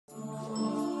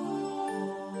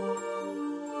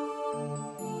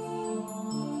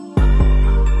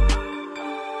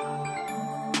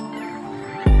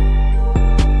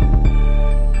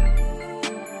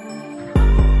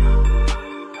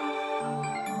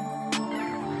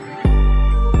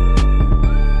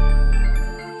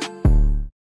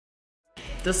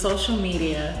Does social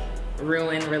media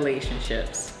ruin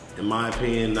relationships? In my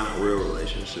opinion, not real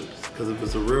relationships. Because if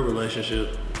it's a real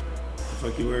relationship, what the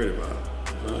fuck you worried about?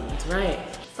 That's right.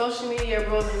 Social media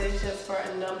ruins relationships for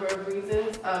a number of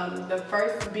reasons. The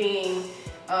first being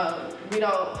we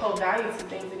don't hold value to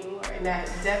things anymore, and that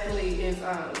definitely is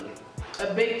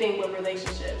a big thing with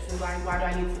relationships. Is like, why do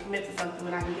I need to commit to something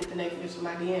when I can get the next bitch in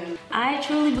my DM? I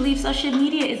truly believe social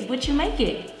media is what you make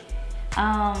it.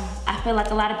 I feel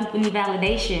like a lot of people need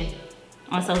validation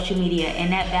on social media,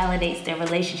 and that validates their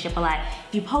relationship a lot.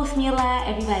 If you post me a lot,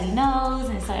 everybody knows,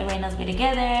 and so everybody knows we're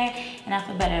together, and I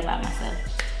feel better about myself.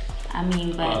 I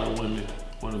mean, but... A lot of women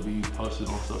want to be posted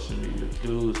on social media.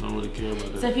 Dudes don't really care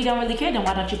about that. So if you don't really care, then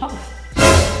why don't you post?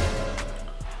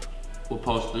 We'll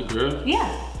post the girl?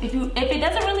 Yeah, if it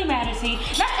doesn't really matter, see,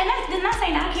 I'm not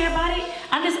saying I care about it,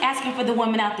 I'm just asking for the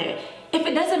women out there. If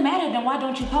it doesn't matter, then why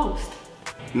don't you post?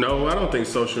 No, I don't think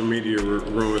social media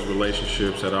ruins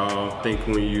relationships at all. I think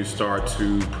when you start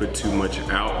to put too much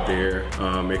out there,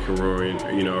 it can ruin,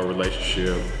 a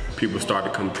relationship. People start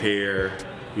to compare,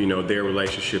 their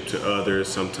relationship to others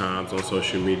sometimes on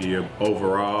social media.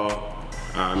 Overall,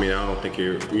 I don't think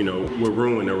it, will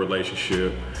ruin a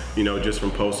relationship, just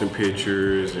from posting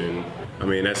pictures, and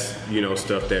that's,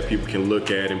 stuff that people can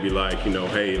look at and be like,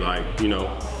 hey,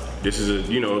 this is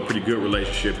a pretty good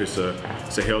relationship. It's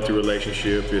a healthy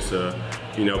relationship. It's a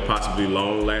possibly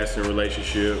long-lasting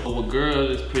relationship. With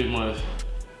girls, it's pretty much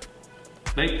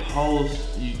they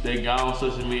post. They go on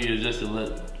social media just to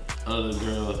let other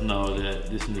girls know that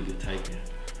this nigga taken.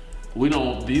 We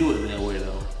don't view it that way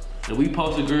though. If we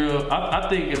post a girl, I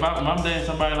think if I'm dating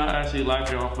somebody and I actually like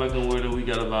her, I'm fucking with her, we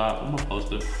got a vibe, I'm gonna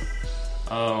post her.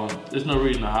 There's no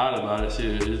reason to hide about it.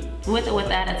 Shit. With or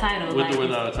without a title. With or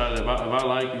without a title. If I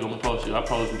like you, I'm gonna post you. I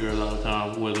post with girls all the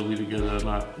time, whether we together or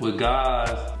not. With guys,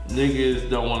 niggas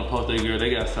don't want to post their girl.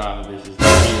 They got side bitches. To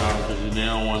be honest with you, they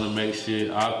don't want to make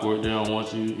shit awkward. They don't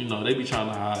want you. They be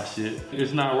trying to hide shit.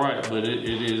 It's not right, but it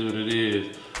is what it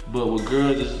is. But with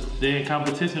girls, they're in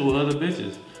competition with other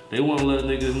bitches. They want to let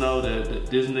niggas know that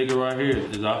this nigga right here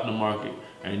is off the market.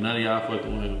 Ain't none of y'all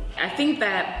fucking with him. I think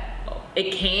that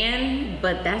it can,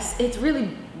 but it's really,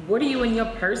 what are you and your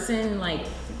person, like,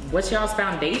 what's y'all's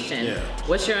foundation? Yeah.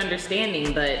 What's your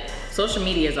understanding? But social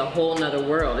media is a whole nother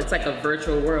world. It's like a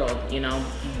virtual world,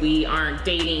 We aren't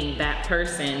dating that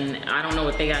person. I don't know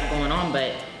what they got going on,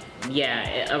 but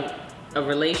yeah, a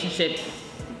relationship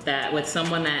that with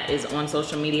someone that is on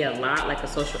social media a lot, like a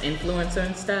social influencer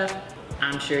and stuff,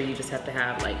 I'm sure you just have to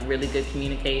have like really good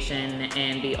communication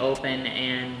and be open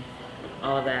and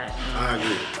all of that. I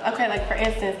agree. Okay, like for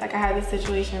instance, like I had this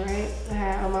situation, right? I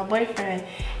had my boyfriend,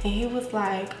 and he was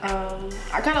like,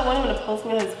 I kind of wanted him to post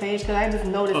me on his page because I just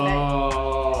noticed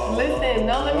that. Listen,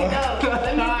 no, let me go.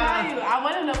 Let me tell you, I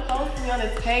wanted him to post me on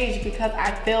his page because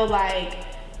I feel like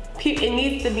it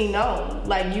needs to be known.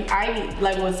 Like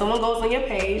when someone goes on your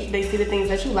page, they see the things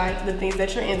that you like, the things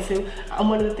that you're into. I'm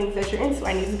one of the things that you're into.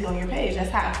 I need to be on your page.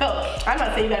 That's how I felt. I'm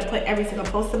not saying you gotta put every single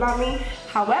post about me.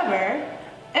 However,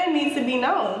 it needs to be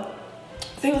known.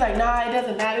 So he was like, nah, it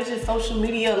doesn't matter. It's just social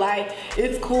media. Like,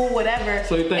 it's cool, whatever.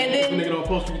 So you think if a nigga don't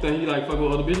post you think he like fuck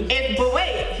with other bitches? But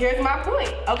wait, here's my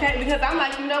point, okay? Because I'm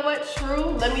like, you know what? True.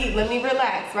 Let me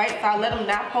relax, right? So I let him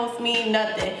not post me,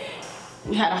 nothing.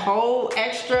 We had a whole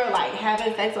extra, like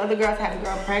having sex with other girls, had a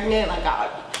girl pregnant, like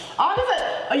all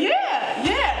this.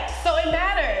 Yeah. So it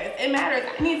matters. It matters.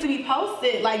 It needs to be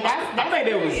posted. Like that's I think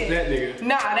that was that nigga.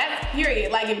 Nah, that's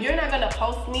period. Like if you're not gonna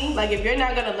post me, like if you're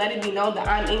not gonna let it be known that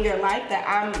I'm in your life, that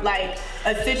I'm like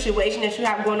a situation that you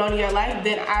have going on in your life,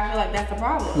 then I feel like that's a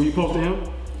problem. Were you posting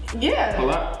him? Yeah. A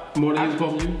lot? More than he was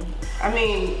posting you? I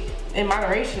mean, in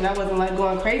moderation, I wasn't like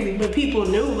going crazy, but people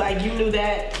knew, like you knew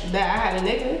that I had a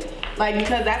nigga. Like,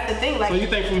 because that's the thing. Like, so you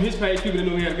think from his page people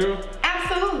knew he had a girl?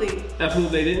 Absolutely.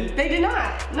 Absolutely they didn't? They did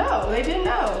not. No, they didn't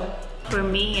know. For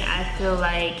me, I feel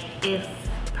like if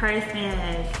a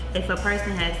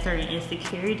person has certain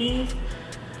insecurities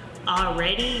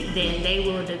already, then they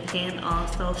will depend on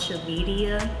social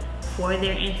media for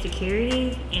their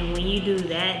insecurities. And when you do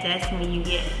that, that's when you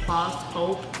get false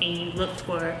hope and you look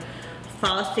for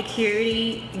false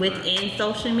security within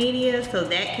social media. So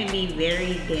that can be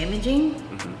very damaging.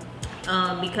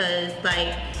 Because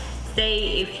like,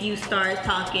 say if you start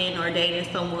talking or dating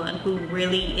someone who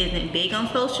really isn't big on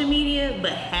social media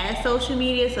but has social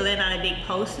media, so they're not a big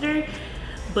poster,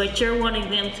 but you're wanting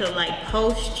them to like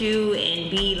post you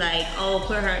and be like, oh,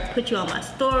 put you on my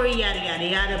story, yada yada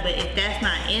yada, but if that's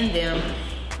not in them,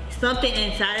 something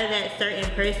inside of that certain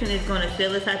person is gonna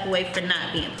feel a type of way for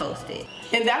not being posted.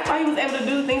 And that's why he was able to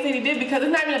do the things that he did, because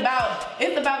it's not even about,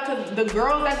 it's about because the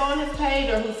girls that go on his page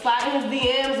or who slide in his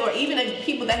DMs or even the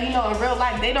people that he know in real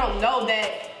life, they don't know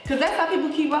that, because that's how people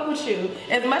keep up with you.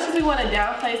 As much as we want to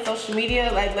downplay social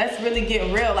media, like let's really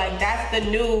get real. Like that's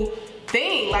the new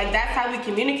thing. Like that's how we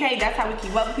communicate, that's how we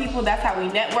keep up with people, that's how we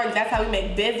network, that's how we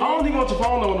make business. I don't even want your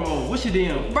phone number no more. What's your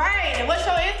DM? Right, and what's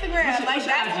your Instagram? What's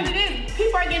that's what it is.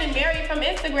 People are getting married from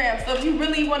Instagram, so if you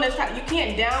really want to try, you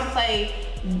can't downplay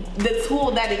the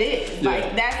tool that it is.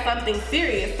 Like that's something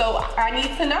serious. So I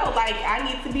need to know, like I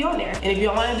need to be on there. And if you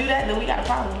don't want to do that, then we got a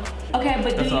problem. Okay,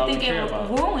 but do you think it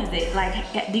ruins it?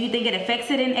 Like, do you think it affects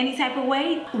it in any type of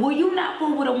way? Will you not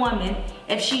fool with a woman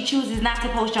if she chooses not to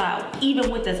post you out,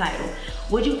 even with the title?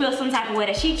 Would you feel some type of way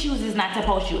that she chooses not to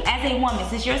post you? As a woman,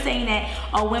 since you're saying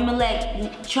that women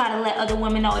try to let other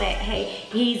women know that, hey,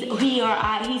 he's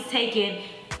taken,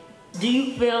 do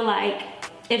you feel like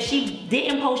if she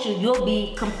didn't post you, you'll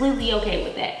be completely okay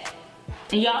with that?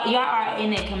 And y'all are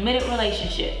in a committed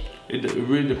relationship. It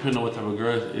really depends on what type of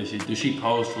girl is she. Does she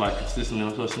post like consistently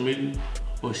on social media?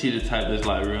 Or she the type that's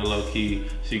like real low key,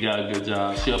 she got a good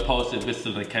job. She'll post it if it's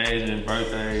an occasion,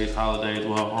 birthdays, holidays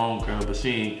with her own girl, but she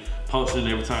ain't posting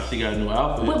every time she got a new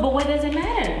outfit. But what does it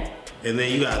matter? And then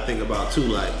you gotta think about too,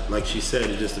 like she said,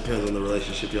 it just depends on the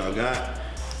relationship y'all got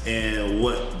and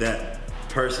what that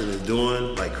person is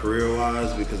doing, like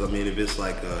career-wise. Because I mean, if it's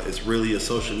like it's really a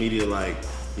social media, like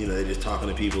they're just talking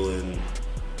to people and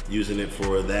using it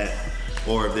for that,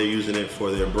 or if they're using it for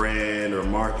their brand or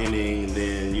marketing,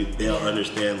 then they'll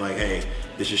understand like, hey,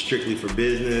 this is strictly for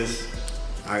business.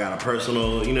 I got a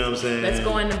personal, you know what I'm saying? Let's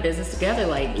go into business together.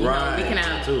 Like, you know, we can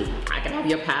have, I can have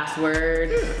your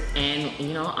password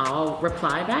and, I'll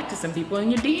reply back to some people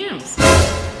in your DMs.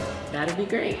 That'd be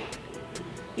great.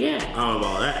 Yeah. I don't know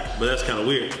about that, but that's kind of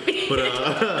weird.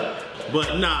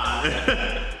 But nah,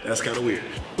 that's kind of weird.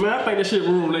 Man, I think that shit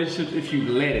ruin relationships if you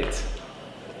let it.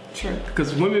 True.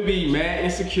 Because women be mad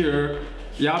insecure.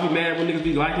 Y'all be mad when niggas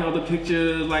be liking other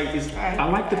pictures. Like, I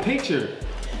like the picture.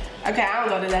 Okay, I don't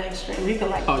go to that extreme. You can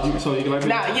like. So you can like.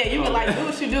 Nah, yeah, you can like do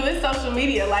what you do. It's social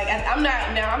media. Like, I'm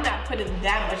not putting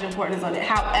that much importance on it.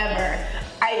 However,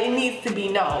 it needs to be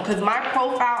known, because my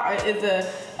profile is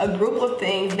a group of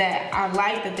things that I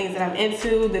like, the things that I'm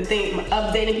into, the thing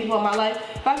updating people in my life.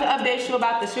 If I can update you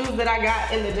about the shoes that I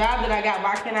got and the job that I got,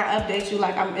 why can't I update you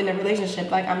like I'm in a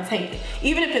relationship, like I'm taken?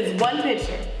 Even if it's one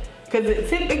picture. Because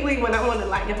typically when I want to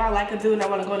if I like a dude and I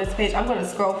want to go on this page, I'm going to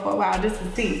scroll for a while just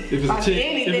to see if I see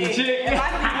anything. If I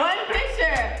see one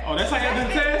picture. Oh, that's how you do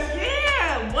the test?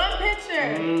 Yeah, one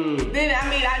picture. Then,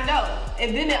 I know.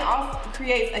 And then it also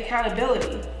creates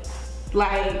accountability.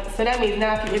 Like, so that means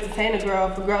now if you entertain a girl,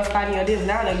 if a girl's fighting your DMs,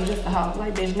 now you just a hoe.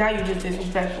 Like, bitch, now you just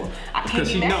disrespectful. Because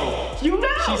she know. You know.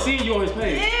 She seen you on his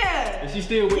page. Yeah. And she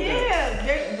still with that.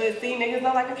 Yeah. But see, niggas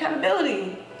don't like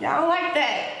accountability. Y'all don't like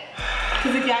that.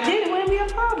 Because if y'all did, it wouldn't be a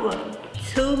problem.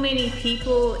 Too many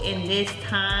people in this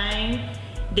time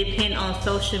depend on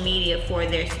social media for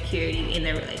their security in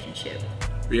their relationship.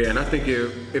 Yeah, and I think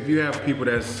if you have people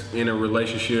that's in a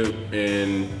relationship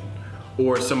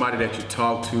or somebody that you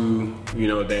talk to,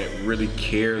 that really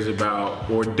cares about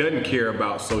or doesn't care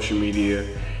about social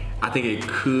media, I think it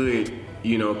could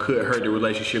hurt the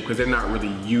relationship, because they're not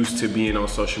really used to being on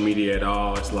social media at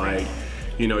all. It's like,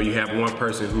 you have one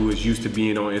person who is used to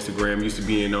being on Instagram, used to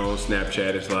being on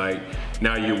Snapchat. It's like,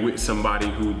 now you're with somebody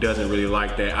who doesn't really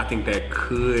like that. I think that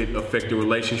could affect the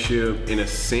relationship in a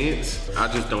sense.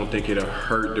 I just don't think it'll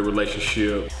hurt the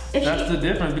relationship. That's the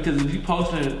difference, because if you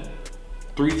posting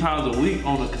 3 times a week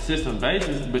on a consistent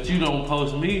basis, but you don't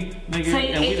post me, nigga, so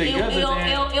and we together,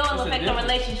 it'll affect the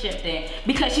relationship then,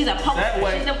 because she's a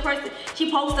poster. She's a person. She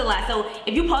posts a lot. So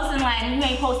if you posting a lot and you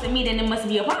ain't posting me, then there must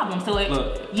be a problem. So it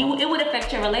would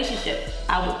affect your relationship.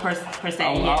 I would per se.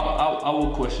 I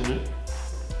would question it.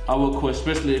 I would question,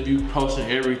 especially if you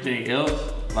posting everything else.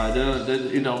 Like that,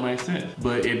 it don't make sense.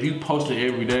 But if you posting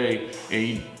every day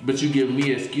but you give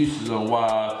me excuses on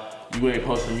why you ain't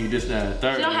posting me this, that, and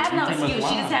third. She don't have no excuse.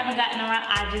 She just haven't gotten around.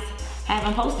 I just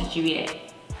haven't posted you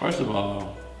yet. First of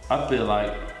all, I feel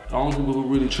like the only people who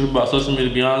really trip about social media,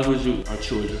 to be honest with you, are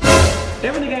children.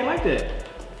 Every nigga ain't like that.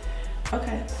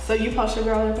 Okay, so you post your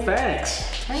girl on your page?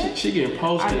 Facts. Right. She getting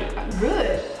posted.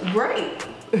 Good, great.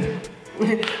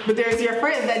 But there's your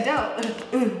friends that don't.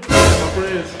 My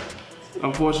friends,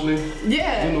 unfortunately.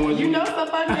 Yeah, you know some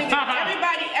fuck niggas.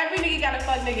 Every nigga got a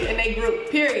fuck nigga in their group,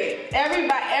 period. Every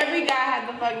guy has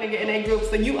a fuck nigga in their group,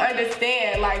 so you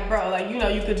understand, like, bro, like, you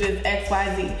could just X,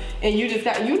 Y, Z, and you just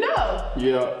got,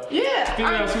 Yeah. Yeah.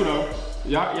 Females too, though.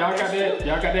 Y'all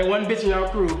got that one bitch in y'all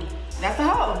crew. That's a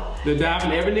hoe. They're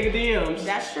diving every nigga DMs.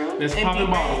 That's true. That's And popping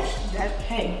be bottles.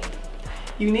 Hey,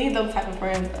 you need those type of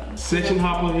friends though. Section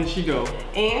hopper, here she go.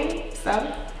 And so,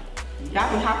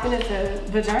 y'all been hopping into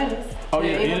vaginas. Oh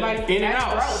yeah, in and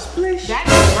out. Gross. That's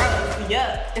gross.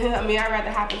 Yuck. I mean, I'd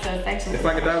rather hop into a section. If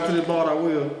I could dive into this ball, I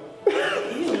will.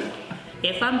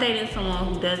 If I'm dating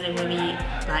someone who doesn't really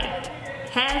like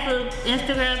has an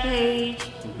Instagram page,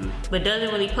 but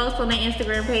doesn't really post on their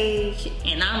Instagram page,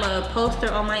 and I'm a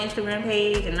poster on my Instagram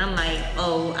page, and I'm like,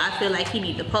 oh, I feel like he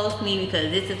need to post me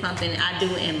because this is something I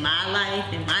do in my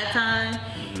life, in my time,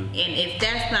 and if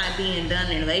that's not being done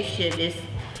in a relationship,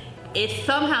 it's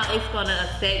somehow it's gonna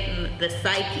affect the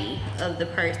psyche of the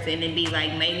person and be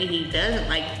like, maybe he doesn't,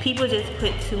 like, people just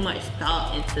put too much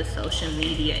thought into social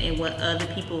media and what other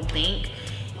people think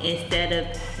instead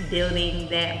of building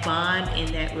that bond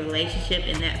and that relationship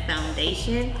and that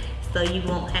foundation, so you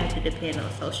won't have to depend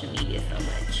on social media so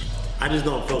much. I just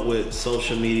don't fuck with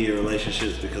social media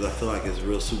relationships because I feel like it's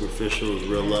real superficial, it's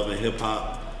real love and hip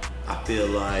hop. I feel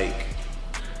like,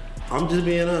 I'm just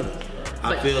being honest,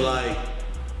 I feel like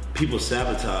people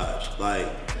sabotage. Like,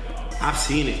 I've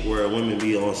seen it where women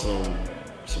be on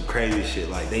some crazy shit,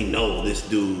 like they know this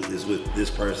dude is with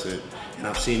this person, and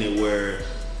I've seen it where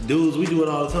dudes, we do it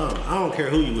all the time. I don't care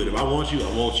who you with. If I want you,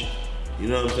 I want you. You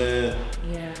know what I'm saying?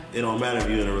 Yeah. It don't matter if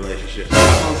you're in a relationship.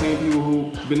 I've seen people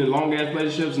who've been in long ass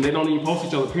relationships and they don't even post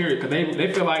each other, period, because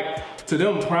they feel like to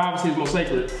them privacy is more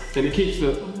sacred and it keeps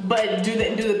the. But do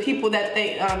the people that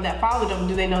they that follow them,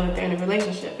 do they know that they're in a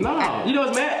relationship? No, you know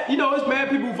it's mad. You know it's mad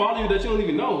people who follow you that you don't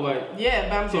even know. Like, yeah,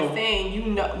 but I'm just saying,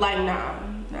 you know, like nah.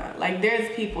 Like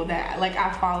there's people that like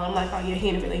I follow. I'm like, oh yeah, he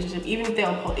in a relationship. Even if they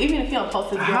don't post, even if he don't post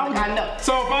his girl, like, I know.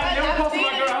 So if I never posted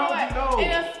my girl, how would you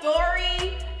know? In a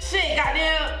story, shit,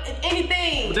 goddamn,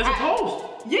 anything. But that's a post.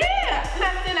 Yeah, I'm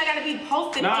not saying I gotta be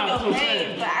posted on your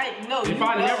page, but I know. If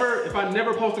I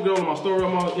never post a girl on my story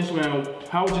on my Instagram,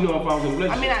 how would you know if I was in a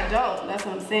relationship? I mean, I don't. That's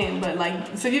what I'm saying. But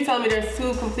like, so you're telling me there's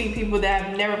two complete people that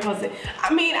have never posted.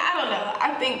 I mean, I don't know.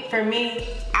 I think for me,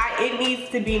 it needs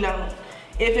to be known.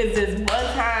 If it's just one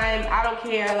time, I don't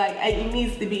care. Like, it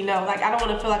needs to be known. Like, I don't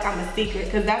want to feel like I'm a secret,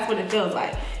 because that's what it feels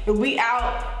like. If we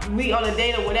out, we on a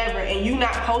date or whatever, and you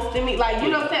not posting me, like,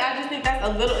 you know what I'm saying? I just think that's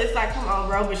a little, it's like, come on,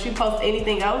 bro, but you post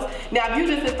anything else. Now, if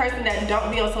you just a person that don't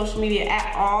be on social media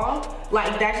at all,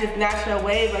 like, that's just not your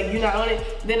wave, like, you're not on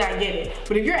it, then I get it.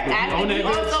 But if you're actively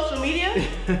on social media,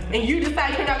 and you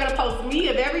decide you're not going to post me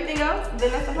of everything else,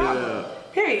 then that's a problem. Yeah.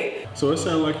 Period. So it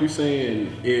sounds like you're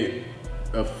saying it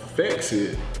affects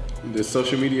it. Does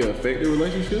social media affect the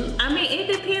relationship? I mean,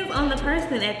 it depends on the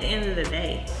person at the end of the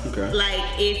day. Okay. Like,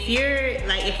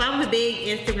 if I'm a big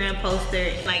Instagram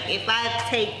poster, like, if I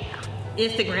take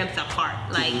Instagram to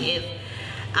heart, like, if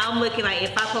I'm looking, like,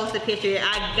 if I post a picture,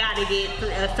 I gotta get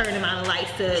a certain amount of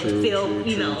likes to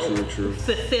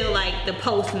feel like the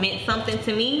post meant something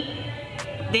to me,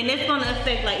 then it's gonna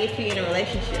affect, like, if you're in a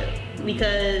relationship,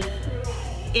 because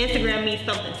Instagram means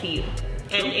something to you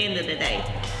at the end of the day.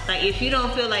 Like, if you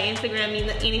don't feel like Instagram means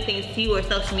anything to you or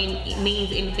social media means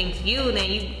anything to you,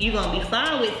 then you're gonna be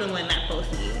fine with someone not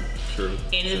posting you. True.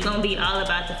 And it's gonna be all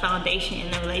about the foundation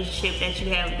in the relationship that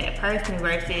you have with that person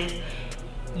versus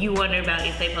you wonder about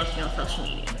if they post you on social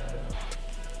media.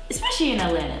 Especially in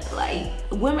Atlanta, like,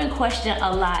 women question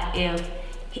a lot if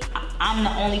I'm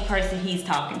the only person he's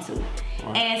talking to.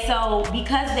 Right. And so,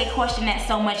 because they question that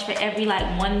so much, for every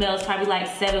like one male, it's probably like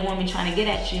 7 women trying to get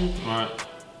at you. Right.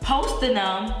 Posting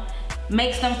them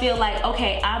makes them feel like,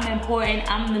 okay, I'm important,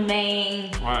 I'm the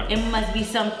main. Right. It must be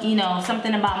something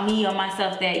about me or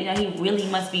myself that, he really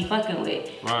must be fucking with.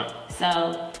 Right.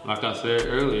 So, like I said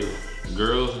earlier,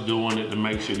 girls doing it to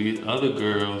make sure these other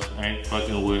girls ain't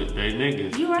fucking with they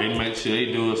niggas. You right. They make sure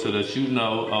they do it so that you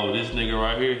know, oh, this nigga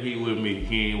right here, he with me,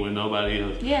 he ain't with nobody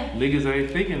else. Yeah. Niggas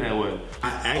ain't thinking that way. I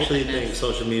actually think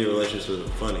social media relationships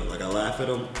are funny. Like, I laugh at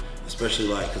them, especially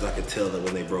like, because I could tell that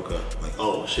when they broke up. Like,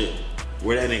 oh shit,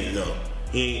 where that nigga go?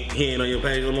 He ain't on your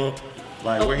page no more?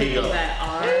 Like, where he go?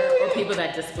 Or people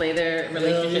that display their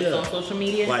relationships on social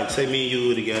media? Like, say me and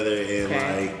you together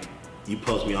and like, you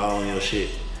post me all on your shit.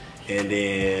 And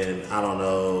then, I don't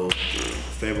know,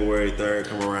 February 3rd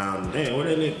come around, damn,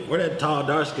 where that tall,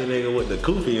 dark-skinned nigga with the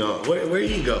kufi on, where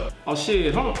he go? Oh shit,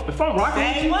 if I'm rocking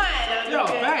with you, yo,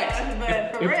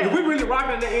 facts. If we really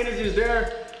rocking the energy is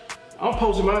there, I'm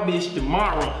posting my bitch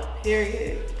tomorrow.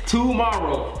 Period.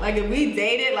 Tomorrow. Like, if we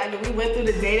dated, like, if we went through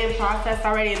the dating process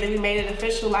already and then we made it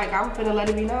official, like, I'm finna let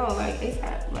it be known, like,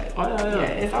 ASAP. Like, oh, yeah.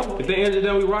 It's over. At the end of the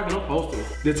day, we rocking, I'm posting.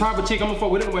 The type of chick I'm gonna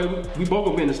fuck with anyway, we both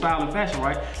gonna be in the style and fashion,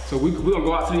 right? So we gonna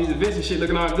go out to these events and shit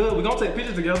looking all good. We gonna take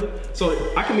pictures together.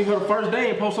 So I can meet her the first day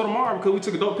and post her tomorrow because we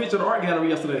took a dope picture of the art gallery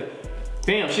yesterday.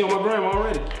 Bam, she on my gram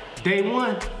already. Day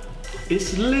one.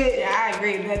 It's lit. Yeah, I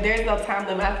agree. There's no time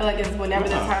limit. I feel like it's whenever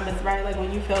the time is right. Like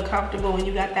when you feel comfortable, when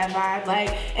you got that vibe, like,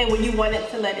 and when you want it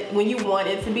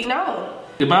to be known.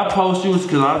 If I post you, it's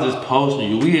because I just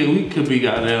posting you. We could be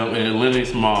goddamn at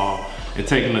Lennox Mall and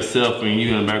taking a selfie and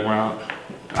you in the background.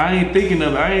 I ain't thinking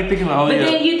of, oh but yeah.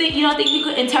 Then you don't think you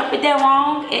could interpret that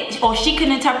wrong? Or she could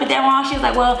interpret that wrong? She was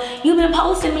like, well, you've been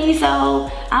posting me, so,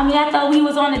 I mean, I thought we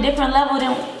was on a different level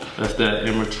than... That's that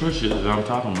immature shit that I'm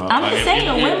talking about. I'm just saying,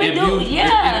 women would take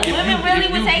that. Women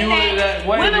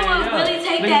would really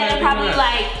take that and probably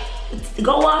like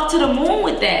go off to the moon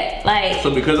with that. Like,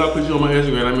 so because I put you on my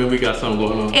Instagram, I mean we got something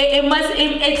going on.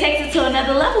 It takes it to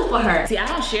another level for her. See, I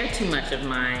don't share too much of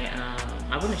my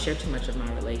I wouldn't share too much of my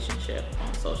relationship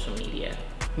on social media.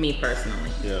 Me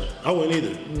personally. Yeah, I wouldn't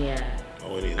either. Yeah. I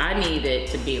wouldn't either. I need it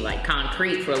to be like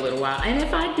concrete for a little while. And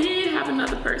if I did have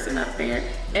another person up there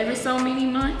every so many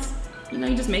months, you know,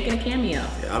 you're just making a cameo.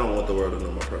 Yeah, I don't want the world to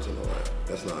know my personal life.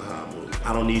 That's not how I move.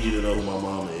 I don't need you to know who my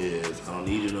mama is. I don't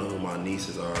need you to know who my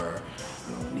nieces are.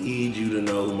 I don't need you to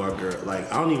know who my girl, like,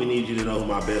 I don't even need you to know who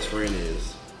my best friend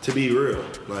is. To be real,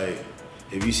 like,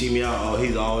 if you see me out, oh,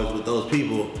 he's always with those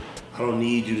people, I don't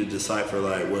need you to decipher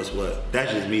like what's what.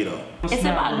 That's just me though. It's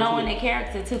about knowing their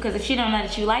character too, because if she don't know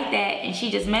that you like that and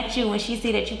she just met you and she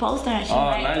see that you post her and she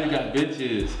like, now you got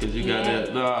bitches, cause you got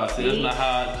that. Nah, see, that's not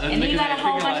how. And then you got a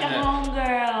whole bunch of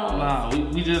homegirls.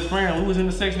 Nah, we just friends. We was in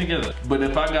the section together. But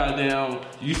if I got down,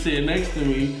 you sit next to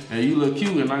me and you look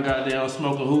cute, and I got down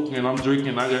smoking hookah and I'm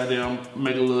drinking, I got down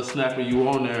make a little snap and you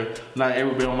on there. Not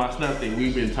everybody on my snap thing.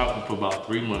 We've been talking for about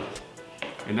 3 months.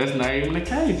 And that's not even the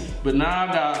case. But now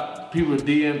I got people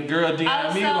DM, girl DM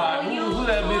me like, who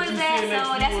that bitch you sitting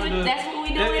next to? That's what we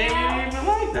doing now? It ain't even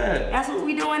like that. That's what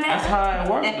we doing now? That's how it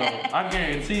works though. I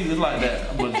guarantee you it's like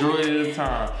that majority of the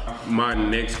time. My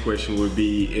next question would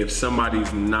be, if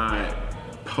somebody's not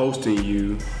posting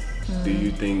you, do you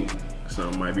think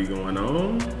something might be going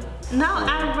on? No,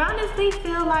 I honestly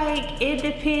feel like it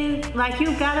depends. Like,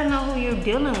 you gotta know who you're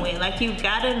dealing with. Like, you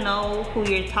gotta know who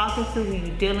you're talking to, who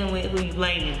you're dealing with, who you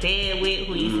laying in bed with,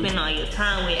 who you spend all your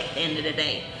time with at the end of the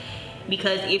day.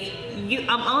 Because if you,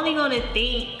 I'm only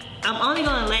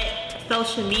gonna let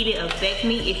social media affect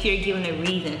me if you're giving a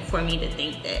reason for me to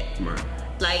think that. Right.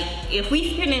 Like, if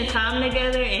we spending time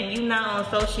together and you not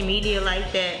on social media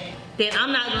like that, then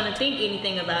I'm not gonna think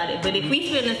anything about it. But if we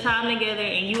spending time together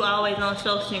and you always on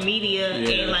social media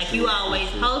and like you always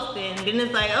posting, then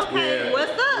it's like, okay,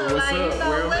 what's up? What's like, up? you know,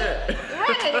 Where I'm at?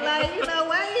 right? Like, you know,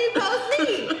 why you post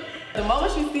me? The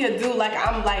moment you see a dude like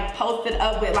I'm like posted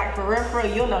up with, like for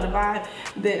real, you'll know the vibe.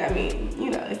 That, I mean,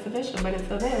 you know, it's official. But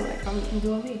until then, like, I'm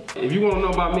doing me. If you want to know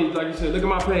about me, like you said, look at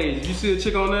my page. If you see a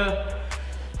chick on there,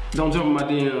 don't jump in my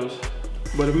DMs.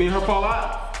 But if me and her fall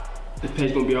out, this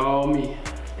page gonna be all me.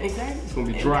 Exactly. It's gonna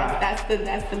be dry. That's the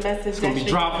message. It's gonna be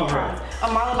dry for her.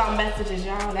 I'm all about messages,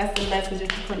 y'all. That's the message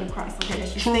that you're putting across. Okay,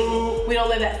 that you're single. We don't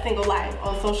live that single life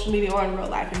on social media or in real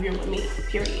life if you're with me.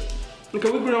 Period. Okay,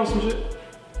 we put on some shit.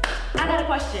 I got a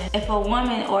question. If a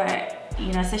woman or,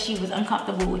 you know, said she was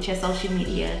uncomfortable with your social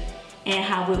media and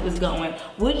how it was going,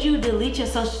 would you delete your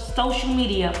social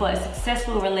media for a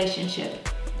successful relationship?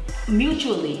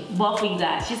 Mutually, both of you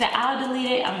guys. She said, I'll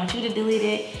delete it. I want you to delete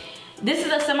it. This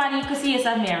is somebody you could see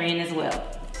yourself marrying as well.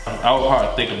 I would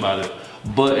probably think about it.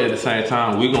 But at the same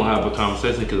time, we're gonna have a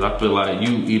conversation because I feel like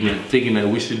you even thinking that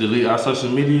we should delete our social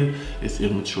media is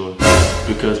immature.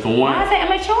 Because for one, why is it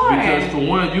immature? Because for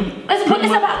one,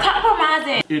 it's about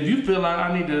compromising. If you feel like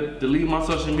I need to delete my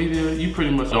social media, you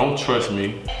pretty much don't trust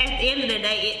me. At the end of the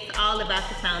day, it's all about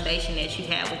the foundation that you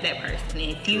have with that person.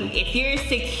 If you're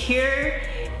secure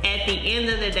at the end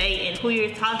of the day in who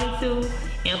you're talking to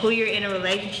and who you're in a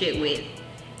relationship with,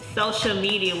 social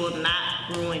media will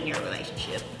not ruin your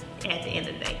relationship at the end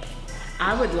of the day.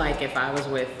 I would like if I was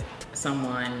with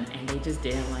someone and they just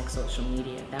didn't like social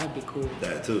media. That would be cool.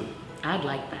 That too. I'd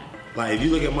like that. Like, if you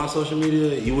look at my social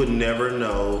media, you would never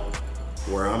know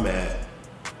where I'm at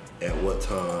what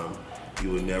time.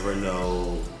 You would never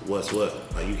know what's what.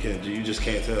 Like, you just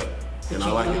can't tell. But and you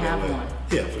I like do it that have way. one.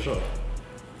 Yeah, for sure.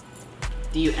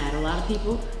 Do you add a lot of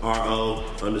people?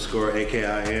 RO_AKIN.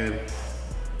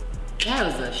 That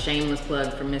was a shameless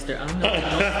plug for Mr. I'm not on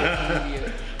social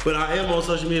media. But I am on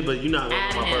social media, but you're not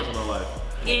Add in my him. personal life.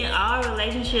 In all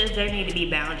relationships, there need to be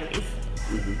boundaries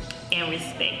and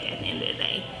respect at the end of the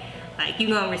day. Like, you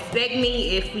gonna respect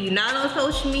me if you're not on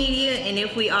social media, and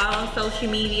if we are on social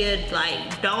media,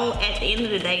 like, don't, at the end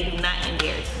of the day, do not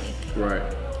embarrass me. Right.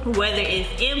 Whether it's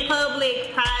in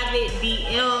public, private,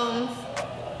 DMs,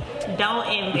 don't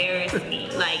embarrass me.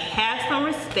 Like, have some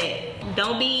respect.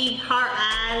 Don't be heart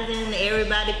eyes-ing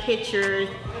everybody pictures.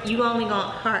 You only gonna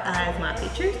heart eyes my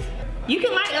pictures. You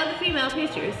can like other female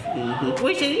pictures,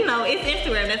 which is, you know, it's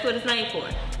Instagram. That's what it's made for.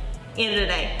 End of the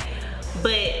day.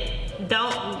 But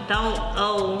don't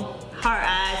heart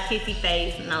eyes, kissy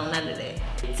face, no, none of that.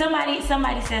 Somebody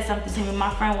said something to me. My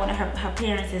friend, one of her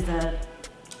parents is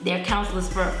they're counselors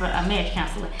for a marriage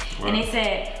counselor. Right. And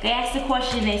they asked the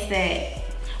question, they said,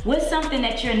 what's something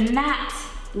that you're not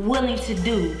willing to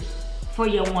do for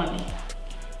your woman?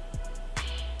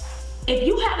 If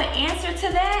you have an answer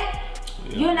to that,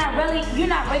 you're not ready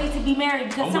to be married,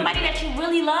 because somebody that you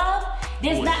really love,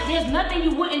 there's nothing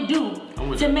you wouldn't do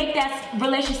to make that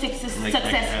relationship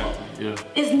successful.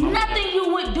 There's nothing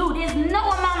you would do. There's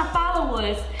no amount of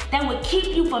followers that would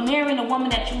keep you from marrying a woman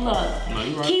that you love. No,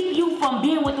 you're right. Keep you from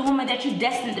being with the woman that you're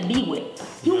destined to be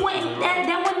with. You wouldn't.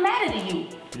 That wouldn't matter to you.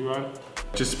 You're right.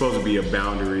 Just supposed to be a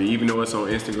boundary, even though it's on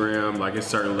Instagram. Like, it's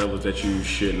certain levels that you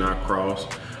should not cross.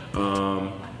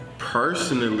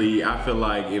 Personally, I feel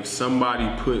like if somebody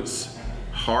puts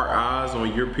heart eyes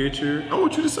on your picture, I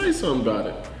want you to say something about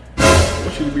it. I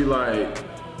want you to be like,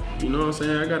 you know what I'm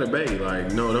saying? I got a baby.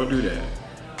 Like, no, don't do that.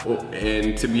 Well,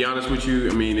 and to be honest with you,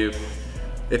 I mean, if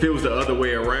it was the other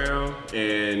way around,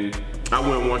 and I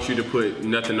wouldn't want you to put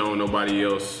nothing on nobody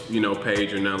else, you know,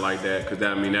 page or nothing like that, because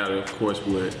that, I mean, that of course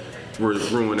would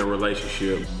ruin a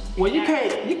relationship. Well, you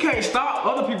can't stop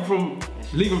other people from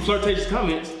leaving flirtatious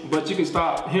comments, but you can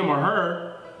stop him or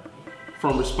her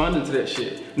from responding to that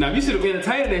shit. Now, if you sit up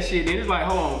entertaining that shit, then it's like,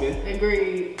 hold on, man.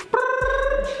 Agreed.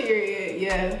 Period.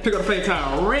 Yeah. Pick up the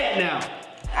FaceTime right now.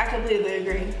 I completely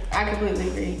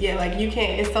agree. Yeah, like, you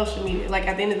can't. It's social media. Like,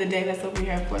 at the end of the day, that's what we're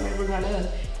here for. Like, we're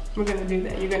gonna do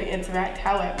that. You're gonna interact.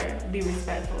 However, be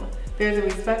respectful. There's a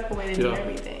respectful way to do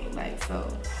everything. Like, so.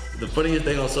 The funniest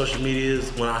thing on social media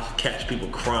is when I catch people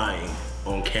crying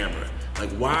on camera.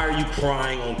 Like, why are you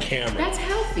crying on camera? That's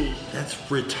healthy. That's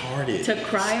retarded. To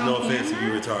cry on camera? No offense if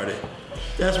you're retarded.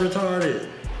 That's retarded.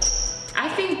 I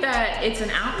think that it's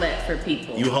an outlet for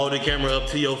people. You hold the camera up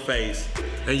to your face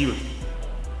and you,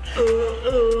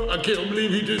 I can't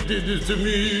believe he just did this to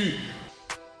me.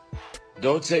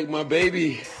 Don't take my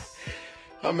baby.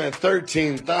 I'm at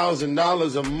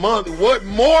 $13,000 a month. What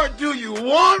more do you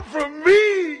want from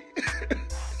me?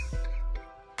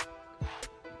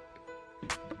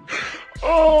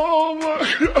 Oh my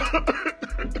God.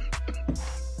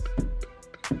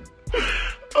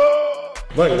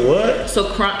 Like what? So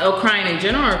crying in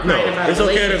general, or crying about a relationship? It's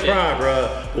okay to cry,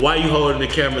 bro. Why you holding the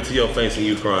camera to your face and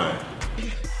you crying?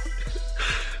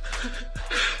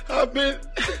 I've been...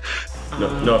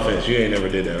 No offense, you ain't never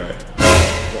did that, right?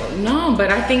 No,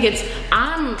 but I think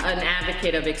I'm an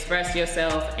advocate of express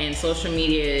yourself, and social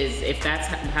media is, if that's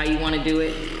how you want to do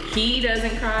it. He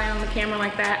doesn't cry on the camera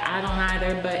like that, I don't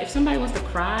either, but if somebody wants to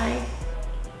cry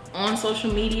on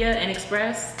social media and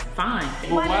express, fine.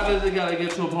 But why does it gotta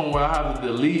get to a point where I have to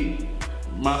delete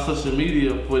my social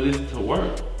media for this to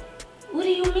work? What do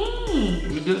you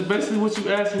mean? That's basically what you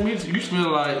asking me. You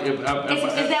feel like is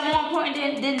that more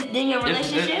important than your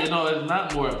relationship? No, it's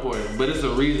not more important, but it's a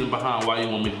reason behind why you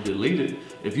want me to delete it.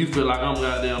 If you feel like I'm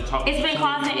goddamn talking, it's been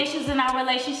causing issues in our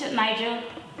relationship, Nigel.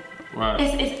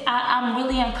 Right. I'm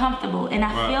really uncomfortable, and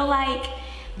I feel like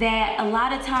that a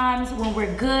lot of times when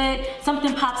we're good,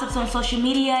 something pops up on social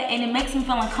media and it makes me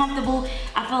feel uncomfortable.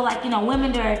 I feel like, you know,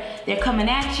 women, they're coming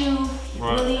at you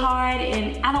really hard,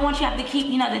 and I don't want you to have to keep,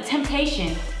 you know, the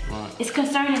temptation. It's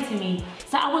concerning to me.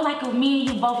 So I would like if me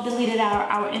and you both deleted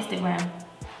our Instagram.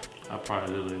 I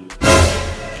probably deleted.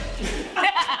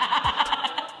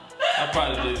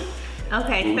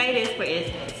 Okay, say this for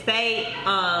instance. Say,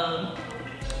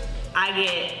 I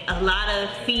get a lot of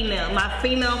my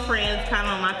female friends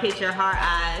comment on my picture, heart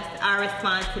eyes. I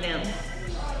respond to them.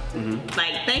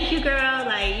 Like, thank you, girl.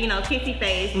 Like, you know, kissy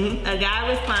face. A guy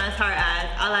responds, heart eyes.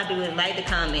 All I do is like the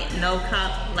comment.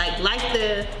 Like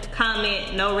the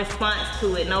comment, no response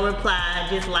to it, no reply.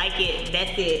 Just like it.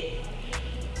 That's it.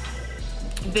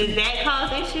 Does that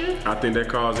cause issues? I think that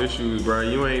causes issues, bro.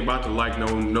 You ain't about to like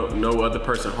no other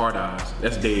person heart eyes.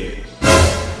 That's dead.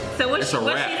 So what's she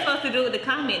supposed to do with the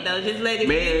comment though? Just let it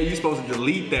be? Man, you supposed to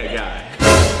delete that guy.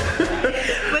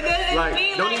 But does it like,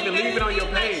 mean don't like, even leave it on your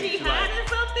page. She hiding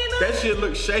something? That shit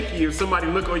look shaky if somebody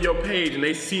look on your page and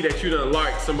they see that you done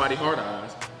like somebody heart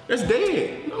eyes. That's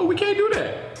dead. No, we can't do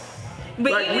that.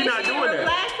 But like, we're not doing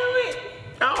that. To it?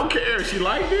 I don't care. She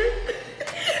liked it.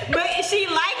 But she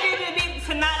liked it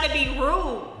to not to be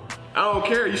rude. I don't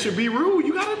care. You should be rude.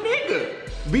 You got a nigga.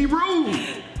 Be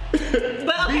rude.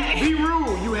 But okay. Be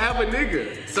rude. You have a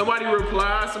nigga. Somebody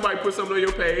replies, somebody put something on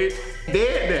your page.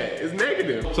 Dead that. It's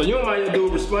negative. So you don't mind your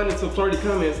dude responding to flirty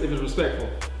comments if it's respectful?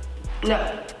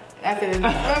 No. That's a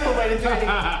respectful way to do it.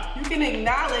 You can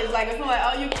acknowledge, like, if I'm like,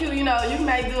 oh, you cute, you know, you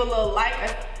might do a little like.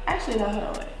 Actually, no, hold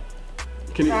on, wait.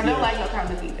 I don't like no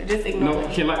comments either. Just ignore it.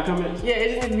 No, can't like comments? Yeah,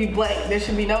 it just needs to be blank. There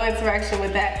should be no interaction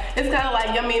with that. It's kind of like,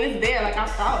 I mean, it's there. Like, I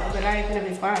saw it, but I ain't gonna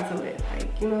respond to it. Like,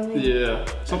 you know what I mean? Yeah.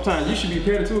 Sometimes you should be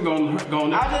paired too going I was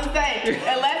just saying,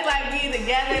 unless like we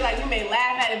together, like we may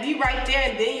laugh at it. If you right there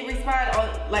and then you respond on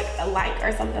like a like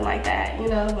or something like that, you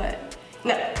know, but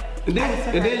no. And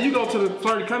then you go to the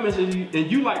flirty comments and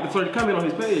you like the flirty comment on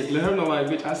his page. Let her know, like,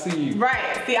 bitch, I see you.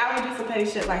 Right. See, I would do some petty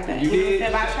shit like that. You did?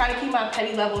 If I try to keep my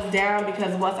petty levels down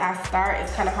because once I start,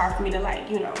 it's kind of hard for me to, like,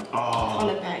 you know, on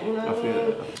the back. You know what I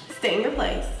mean? Stay in your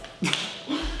place.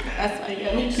 That's what I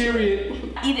get.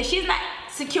 Period. Either she's not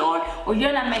secure or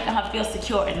you're not making her feel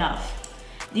secure enough.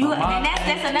 And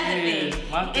that's another thing.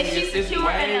 If she's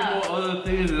secure enough. More other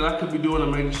things that I could be doing to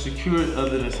make you secure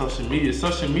other than social media.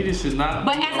 Social media should not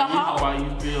be as a whole, why you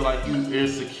feel like you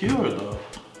insecure though.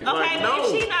 Okay, like, but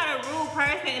if she's not a rude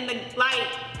person and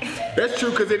that's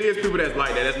true, because it is people that's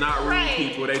like that. That's not rude right.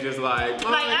 people. They just like, oh,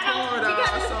 I don't,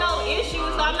 because there's no issue,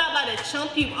 so I'm not about to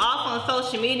chump you off on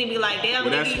social media and be like, damn,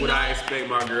 well, that's what I expect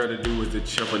my girl to do, is to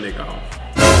chump a nigga off.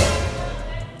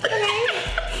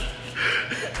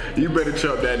 You better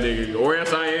chump that nigga, or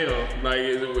else I am. Like,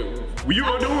 you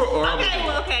gonna do it, or I'm gonna do it?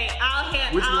 Well, okay, I'll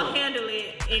handle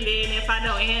it, and then if I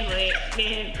don't handle it,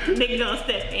 then nigga gonna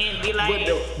step in and be like.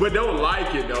 But don't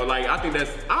like it though. Like,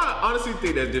 I honestly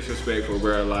think that's disrespectful,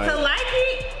 bro. Like, to like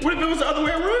it? What if it was the other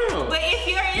way around? But if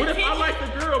your intentions, what if I like the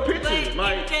girl pictures? But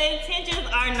like, if the intentions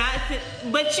are not to,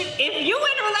 if you in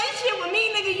a relationship with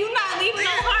me, nigga, you not leaving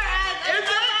no hard eyes under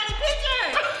somebody's picture.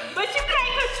 But you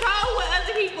can't control what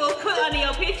other people put under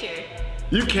your picture.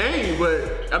 You can,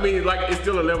 but I mean, like, it's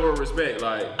still a level of respect.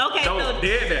 Like, okay, don't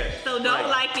dare that. So don't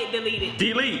like it, delete it.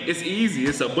 Delete. It's easy.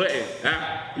 It's a button.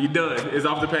 You done. It's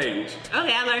off the page.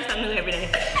 Okay, I learn something new every day.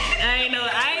 I ain't know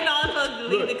I'm supposed to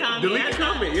delete the comment. Delete the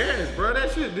comment, yes, bro.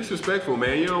 That shit disrespectful,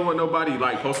 man. You don't want nobody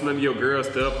like posting under your girl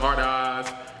stuff, hard eyes,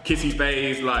 kissy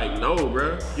face. Like, no,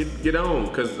 bro. Get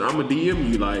on, cause I'ma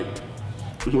DM you like,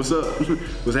 what's up?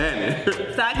 What's happening?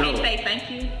 So I can't say thank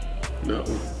you. No.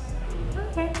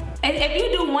 Okay. And if you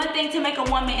do one thing to make a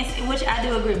woman, which I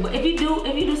do agree, but if you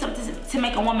do something to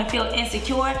make a woman feel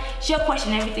insecure, she'll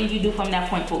question everything you do from that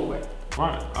point forward.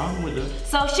 Right, I'm with that.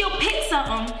 So she'll pick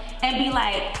something and be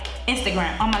like,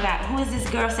 Instagram, oh my God, who is this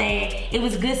girl saying, it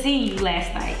was good seeing you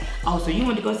last night? Oh, so you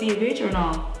went to go see a bitch or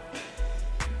no?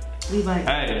 We like,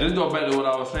 hey, just go back to what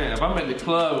I was saying. If I'm at the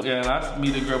club and I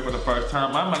meet a girl for the first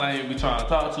time, I might not even be trying to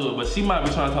talk to her, but she might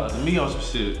be trying to talk to me on some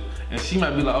shit. And she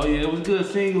might be like, oh yeah, it was good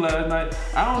seeing you last night.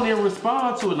 I don't even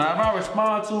respond to it. Now, if I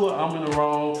respond to it, I'm in the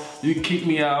wrong. You can kick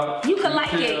me out. You can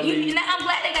like it. I'm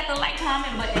glad they got the like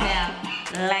comment button now.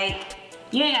 Like,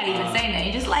 you ain't gotta even say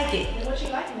nothing. Just like it. What you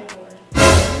liking it for?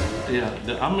 Yeah,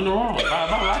 I'm in the wrong. If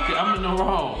I like it, I'm in the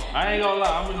wrong. I ain't gonna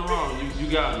lie, I'm in the wrong. You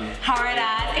got me. Hard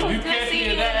eyes. It was good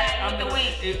seeing you like with the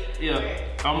wink. Yeah,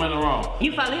 I'm in the wrong.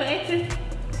 You follow your exes?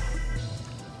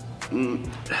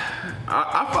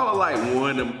 I follow like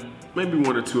maybe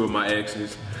one or two of my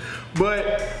exes. But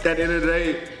at the end of the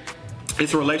day,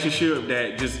 it's a relationship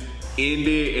that just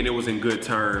ended and it was in good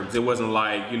terms. It wasn't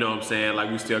like, you know what I'm saying, like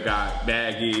we still got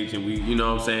baggage and we, you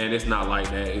know what I'm saying, it's not like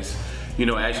that. It's, you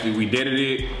know, actually we did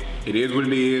it. It is what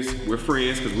it is. We're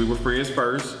friends because we were friends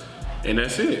first, and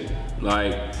that's it.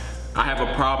 Like, I have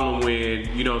a problem when,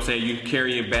 you know what I'm saying, you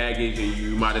carrying baggage and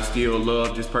you might have still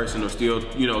loved this person or still,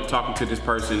 you know, talking to this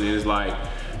person, and it's like,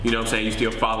 you know what I'm saying, you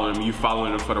still following them, you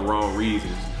following them for the wrong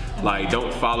reasons. Like,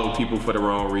 don't follow people for the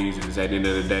wrong reasons at the end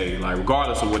of the day, like,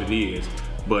 regardless of what it is.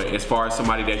 But as far as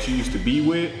somebody that you used to be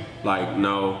with, like,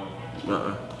 no,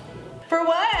 For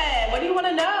what? What do you want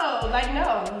to know? Like,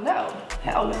 no,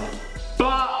 hell no.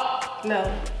 Block.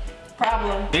 No.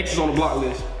 Problem. X is on the block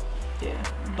list. Yeah,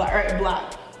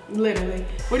 block. Literally.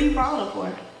 What are you following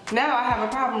for? Now I have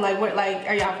a problem. Like, what? Like,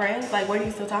 are y'all friends? Like, what are you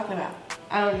still talking about?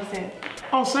 I don't understand.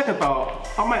 On second thought,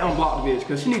 I might unblock the bitch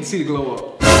because she need to see the glow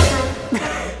up.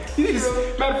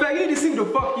 Matter of fact, you need to see what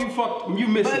the fuck you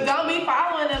missing. But don't be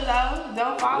following them though.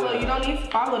 Don't follow. You don't need to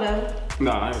follow them.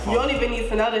 Nah, I ain't following. You don't even need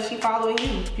to know that she following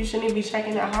you. You shouldn't even be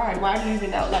checking that hard. Why do you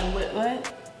even know? Like,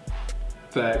 what?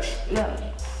 Facts. No.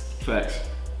 Facts.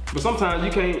 But sometimes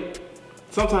you can't.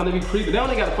 Sometimes they be creepy. They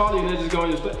only gotta follow you and they just go on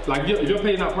your like if your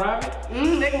page not private.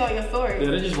 They can go on your stories.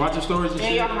 Yeah, they just watch your stories and shit.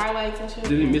 And your highlights and shit.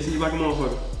 They be missing you like a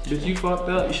motherfucker. Bitch, you fucked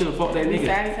up. You shouldn't fuck that nigga.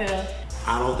 Sad as hell.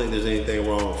 I don't think there's anything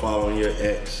wrong with following your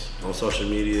ex on social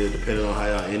media, depending on how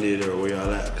y'all ended or where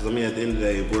y'all at. Because I mean, at the end of the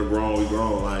day, if we're grown, we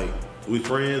grown. Like, we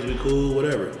friends, we cool,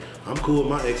 whatever. I'm cool with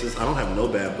my exes. I don't have no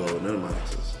bad blood with none of my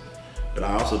exes. But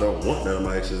I also don't want none of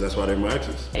my exes. That's why they're my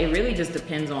exes. It really just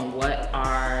depends on what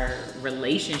our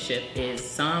relationship is.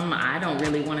 Some, I don't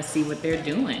really want to see what they're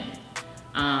doing.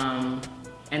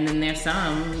 And then there's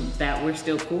some that we're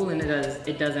still cool and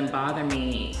it doesn't bother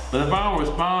me. But if I don't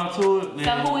respond to it, then...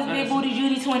 So who is Big Booty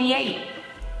Judy 28?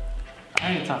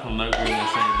 I ain't talking no girl that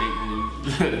say Big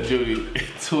Booty Judy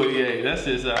 28. That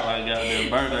shit sound like goddamn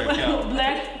burner account.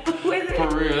 Black, who is it? For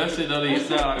real, that shit don't even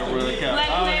sound like a real account.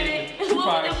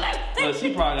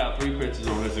 She probably got 3 pictures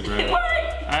on Instagram.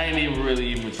 I ain't even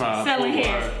really trying to selling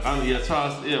hair. Trying to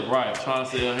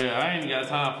sell hair. I ain't got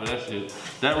time for that shit.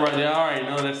 That right there, I already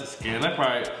know that's a scam. That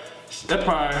probably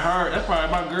her. That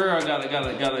probably my girl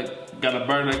got a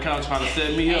burner account trying to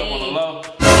set me up on the low.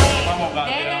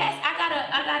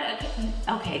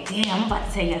 Okay, damn, I'm about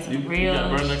to tell you guys some real. You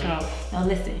got a burner account? No,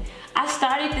 listen. I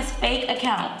started this fake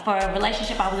account for a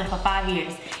relationship I was in for 5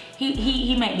 years.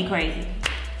 He made me crazy.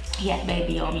 He had a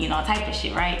baby on me and all type of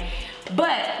shit, right?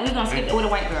 But we're gonna skip it with a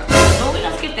white girl. But we're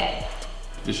gonna skip that.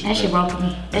 That shit broke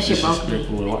me. That shit broke me.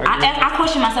 I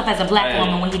questioned myself as a black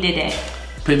woman when he did that.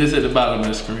 Put this at the bottom of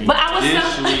the screen. But I was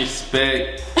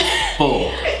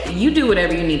disrespectful. You do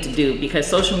whatever you need to do because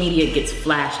social media gets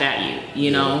flashed at you,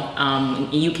 you know?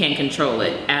 You can't control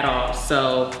it at all.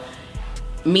 So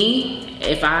me,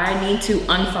 if I need to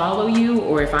unfollow you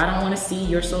or if I don't want to see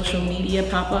your social media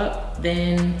pop up,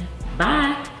 then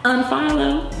bye,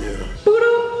 unfollow. Yeah.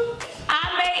 Boo-doo.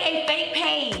 I made a fake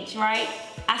page, right?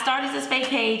 I started this fake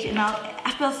page and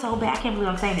I feel so bad, I can't believe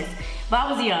I'm saying this. But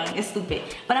I was young, it's stupid.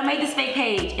 But I made this fake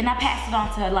page and I passed it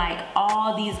on to like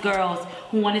all these girls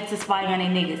who wanted to spy on their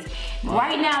niggas.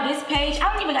 Right now, this page,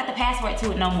 I don't even got the password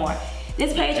to it no more.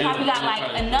 This page probably got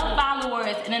like enough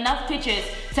followers and enough pictures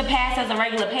to pass as a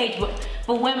regular page, but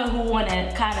for women who want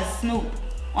to kind of snoop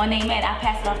on their man, I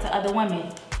passed it off to other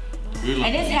women.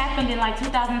 And this happened in like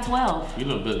 2012. You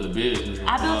done built a business.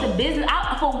 I built a business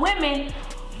for women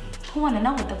who want to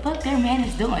know what the fuck their man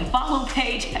is doing. Follow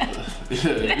page. Go ahead and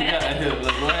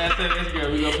say this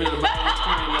girl. We gonna put the bottom of the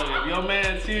screen. Look, if your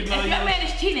man cheating on you, if your man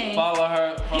is cheating, follow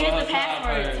her. Here's the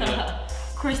password to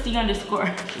Christy _.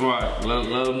 Right,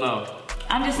 let them know.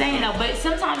 I'm just saying though, but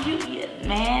sometimes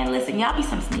man, listen, y'all be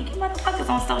some sneaky motherfuckers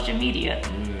on social media.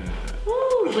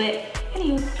 Woo, but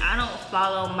anyway. I don't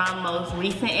follow my most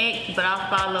recent ex, but I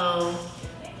follow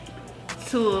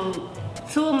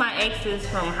two of my exes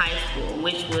from high school,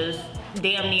 which was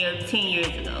damn near 10 years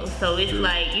ago. So it's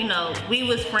like, you know, we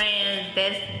was friends,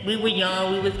 we were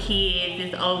young, we was kids,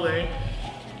 it's over.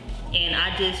 And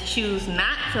I just choose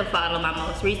not to follow my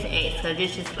most recent ex because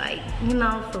it's just like, you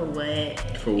know, for what?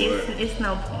 For what? It's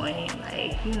no point.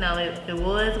 Like, you know, it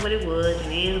was what it was,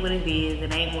 it is what it is,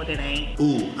 it ain't what it ain't.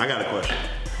 Ooh, I got a question.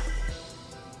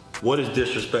 What is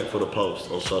disrespectful to post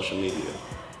on social media?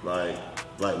 Like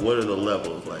what are the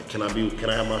levels? Like, can I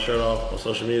have my shirt off on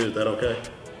social media? Is that okay?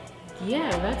 Yeah,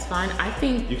 that's fine. I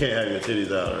think you can't have your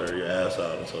titties out or your ass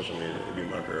out on social media if you're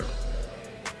my girl.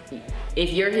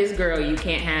 If you're his girl, you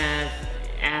can't have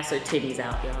ass or titties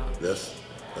out, y'all. That's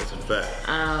a fact.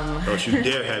 Don't you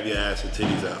dare have your ass and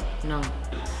titties out. No.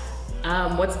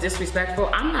 What's disrespectful?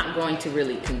 I'm not going to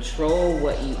really control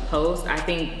what you post. I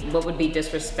think what would be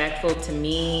disrespectful to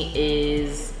me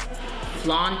is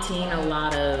flaunting a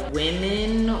lot of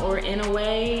women or in a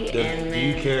way. Do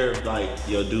you care if like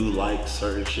your dude likes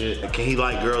certain shit? Can he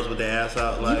like girls with their ass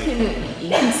out? Like you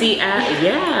can see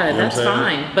yeah, that's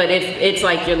fine. But if it's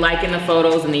like you're liking the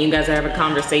photos and then you guys are having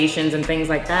conversations and things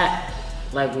like that,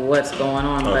 like what's going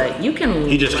on? Okay. But you can.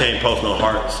 He just can't post no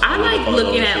hearts. I like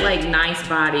looking at like nice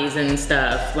bodies and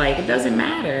stuff. Like it doesn't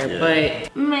matter. Yeah.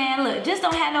 But man, look, just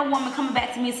don't have no woman coming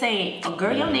back to me saying, "Oh,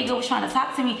 girl, your nigga was trying to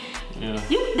talk to me." Yeah.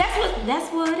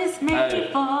 That's what it's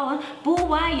made for. Boo,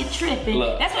 why you tripping?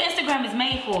 Look, that's what Instagram is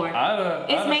made for.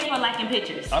 It's made for liking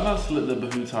pictures. I done slipped up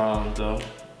a few times though.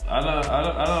 I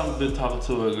done been talking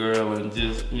to a girl and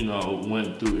just, you know,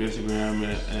 went through Instagram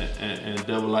and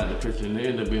double liked the picture and they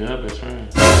ended up being her best friend.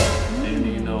 And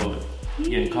you know,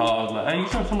 getting calls like, hey, you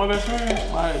talking to my best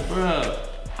friend? Like, bruh,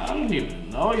 I don't even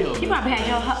know your She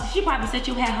probably said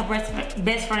you had her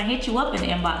best friend hit you up in the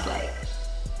inbox like,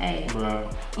 hey,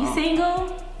 bruh, you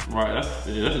single? Right, that's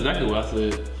exactly what I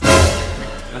said.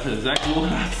 That's exactly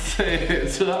what I said.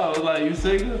 So I was like, you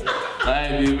single? I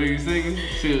ain't be a big single.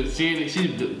 She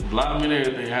blocked me and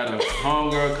everything. Had a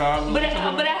homegirl call me. But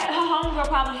her homegirl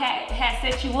probably had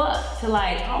set you up to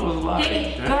like, I was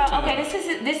like, girl, okay,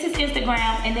 this is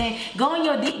Instagram, and then go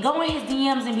in his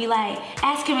DMs and be like,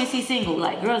 ask him if he's single.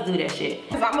 Like, girls do that shit.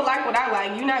 Cause I'ma like what I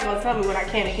like. You're not gonna tell me what I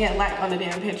can and can't like on the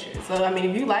damn picture. So I mean,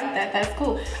 if you like that, that's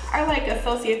cool. I like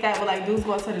associate that with like dudes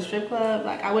going to the strip club.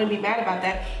 Like, I wouldn't be mad about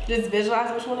that. Just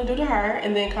visualize what you want to do to her,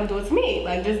 and then come do it to me.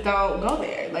 Like, just don't go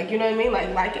there. Like, you know what I mean?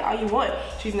 Like it all you want.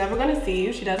 She's never gonna see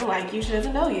you. She doesn't like you. She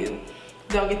doesn't know you.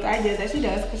 Don't get the idea that she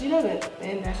does, because she doesn't,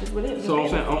 and that's just what it is. So I'm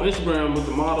saying on Instagram with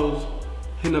the models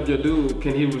hitting up your dude,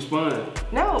 can he respond?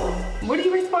 No. What are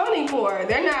you responding for?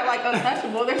 They're not like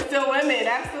untouchable. They're still women.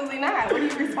 Absolutely not. What are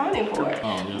you responding for?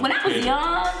 When I was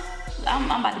young, I'm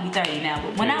about to be 30 now,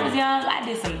 but when I was young, I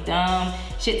did some dumb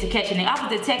shit to catch a nigga. I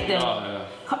was a detective.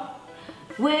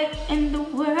 Where in the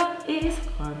world is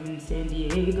Carmen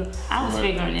Sandiego? I was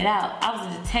figuring it out. I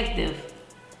was a detective.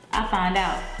 I found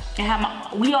out. And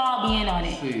how we all be in on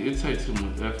it. See, it takes too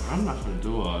much effort. I'm not gonna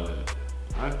do all that.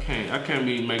 I can't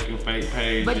be making fake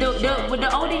pages. But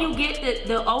the older you get,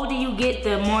 the older you get,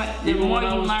 the more you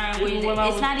learn.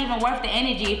 It's not even worth the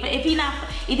energy.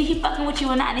 If he fucking with you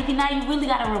or not, and if he not, you really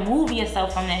gotta remove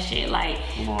yourself from that shit. Like,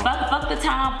 fuck the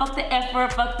time, fuck the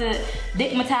effort, fuck the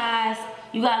dickmatize.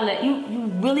 You gotta you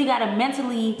really gotta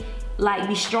mentally like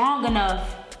be strong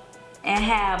enough and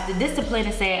have the discipline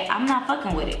to say, I'm not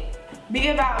fucking with it. Be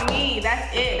about me,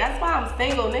 that's it. That's why I'm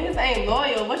single. Niggas ain't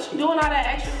loyal. What you doing all that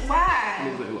extra? Why?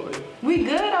 Niggas ain't loyal. We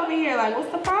good over here. Like,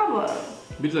 what's the problem?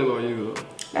 Bitches ain't loyal either.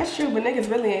 That's true, but niggas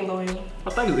really ain't loyal. I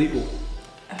think it's equal.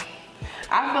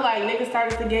 I feel like niggas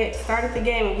started the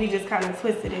game and we just kind of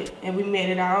twisted it and we made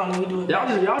it our own and we do it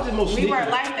better. Y'all just most sneaky. We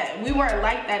weren't like that. We weren't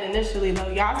like that initially though.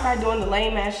 Y'all started doing the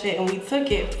lame ass shit and we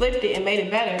took it, flipped it, and made it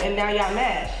better, and now y'all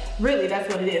mad. Really, that's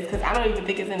what it is. Cause I don't even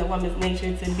think it's in a woman's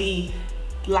nature to be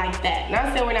like that.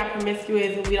 Not saying we're not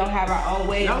promiscuous and we don't have our own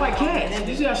way. Y'all like cats. Did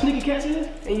you see how sneaky cats is?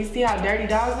 And you see how dirty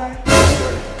dogs are?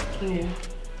 Dirty.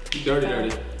 Yeah.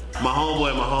 Dirty. My homeboy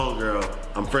and my homegirl,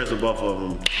 I'm friends with both of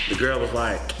them. The girl was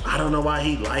like, I don't know why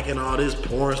he liking all this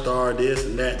porn star, this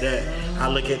and that. I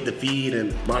look at the feed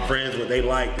and my friends, what they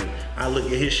liked, and I look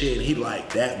at his shit and he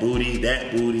like that booty,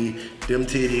 them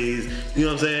titties. You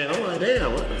know what I'm saying? I'm like,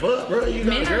 damn, what the fuck, bro? You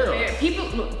got a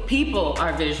girl. People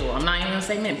are visual. I'm not even gonna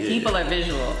say men. Yeah. People are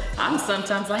visual. I'm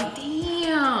sometimes like,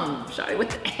 damn, shawty with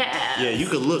the ass. Yeah, you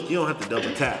could look. You don't have to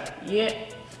double tap. Yeah.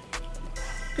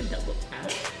 You could double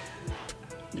tap.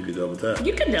 You can double tap.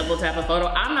 You can double tap a photo.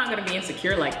 I'm not gonna be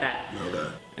insecure like that. Okay.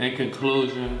 In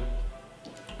conclusion,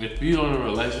 if you're in a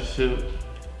relationship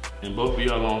and both of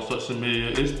y'all on social media,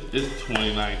 it's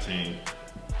 2019.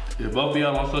 If both of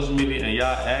y'all on social media and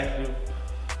y'all active,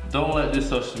 don't let this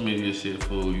social media shit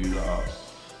fool you, dog.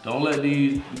 Don't let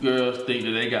these girls think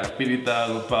that they got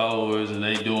 50,000 followers and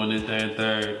they doing this, that, and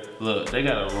third. Look, they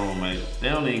got a roommate. They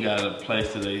don't even got a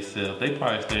place to themselves. They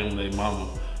probably staying with their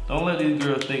mama. Don't let these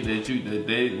girls think that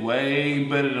they way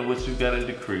better than what you got at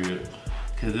the crib,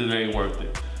 cause it ain't worth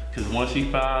it. Cause once she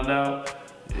found out,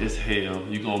 it's hell.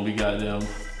 You gonna be goddamn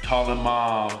calling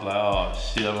moms like, oh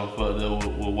shit, I'm fucked up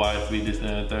with wifey, this,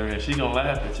 that, and third, and she gonna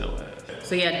laugh at your ass.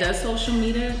 So yeah, does social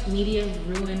media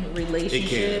ruin relationships? It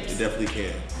can, it definitely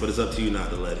can, but it's up to you not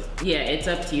to let it. Yeah, it's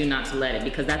up to you not to let it,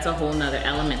 because that's a whole nother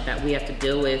element that we have to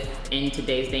deal with in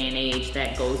today's day and age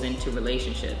that goes into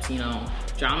relationships. You know,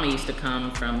 drama used to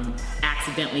come from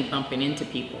accidentally bumping into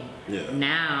people. Yeah.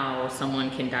 Now someone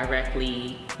can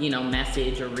directly, you know,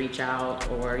 message or reach out,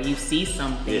 or you see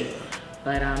something. Yeah.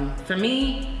 But for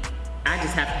me, I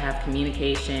just have to have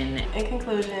communication. In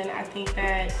conclusion, I think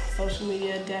that social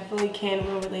media definitely can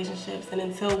ruin relationships, and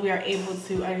until we are able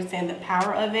to understand the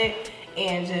power of it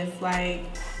and just like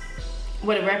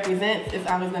what it represents, it's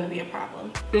always gonna be a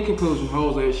problem. In conclusion,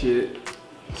 hoes ain't shit.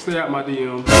 Stay out my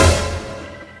DM.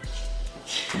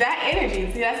 That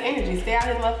energy, see, that's energy. Stay out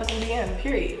his motherfucking DM,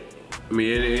 period. I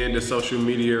mean, in the end, the social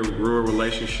media ruin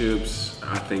relationships?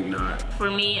 I think not. For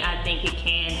me, I think it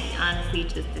can. Honestly, it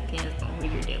just depends on who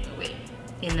you're dealing with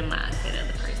in the mindset of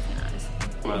the person,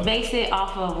 honestly. Base it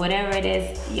off of whatever it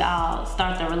is y'all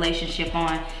start the relationship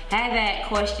on. Have that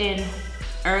question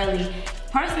early.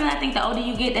 Personally, I think the older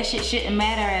you get, that shit shouldn't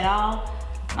matter at all.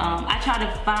 I try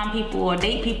to find people or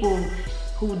date people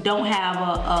who don't have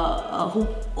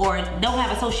don't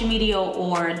have a social media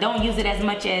or don't use it as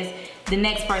much as the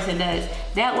next person does.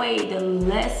 That way, the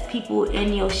less people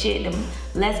in your shit,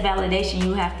 the less validation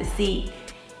you have to seek.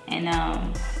 And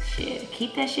shit,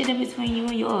 keep that shit in between you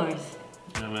and yours.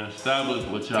 Yeah, man, establish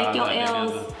what y'all like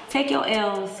together. Take your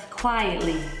L's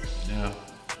quietly. Yeah,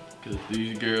 because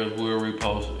these girls will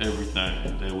repost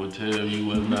everything. They will tell you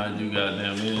whether or not you got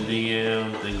them in the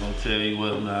DMs. They gonna tell you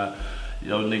whether or not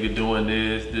yo nigga doing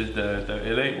this, that.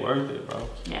 It ain't worth it, bro.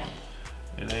 Yeah.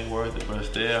 It ain't worth it, bro.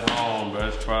 Stay at home, bro.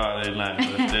 It's Friday night,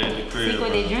 bro. Stay at the crib, Cinco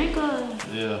de drinker.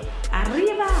 Yeah.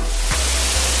 Arriba.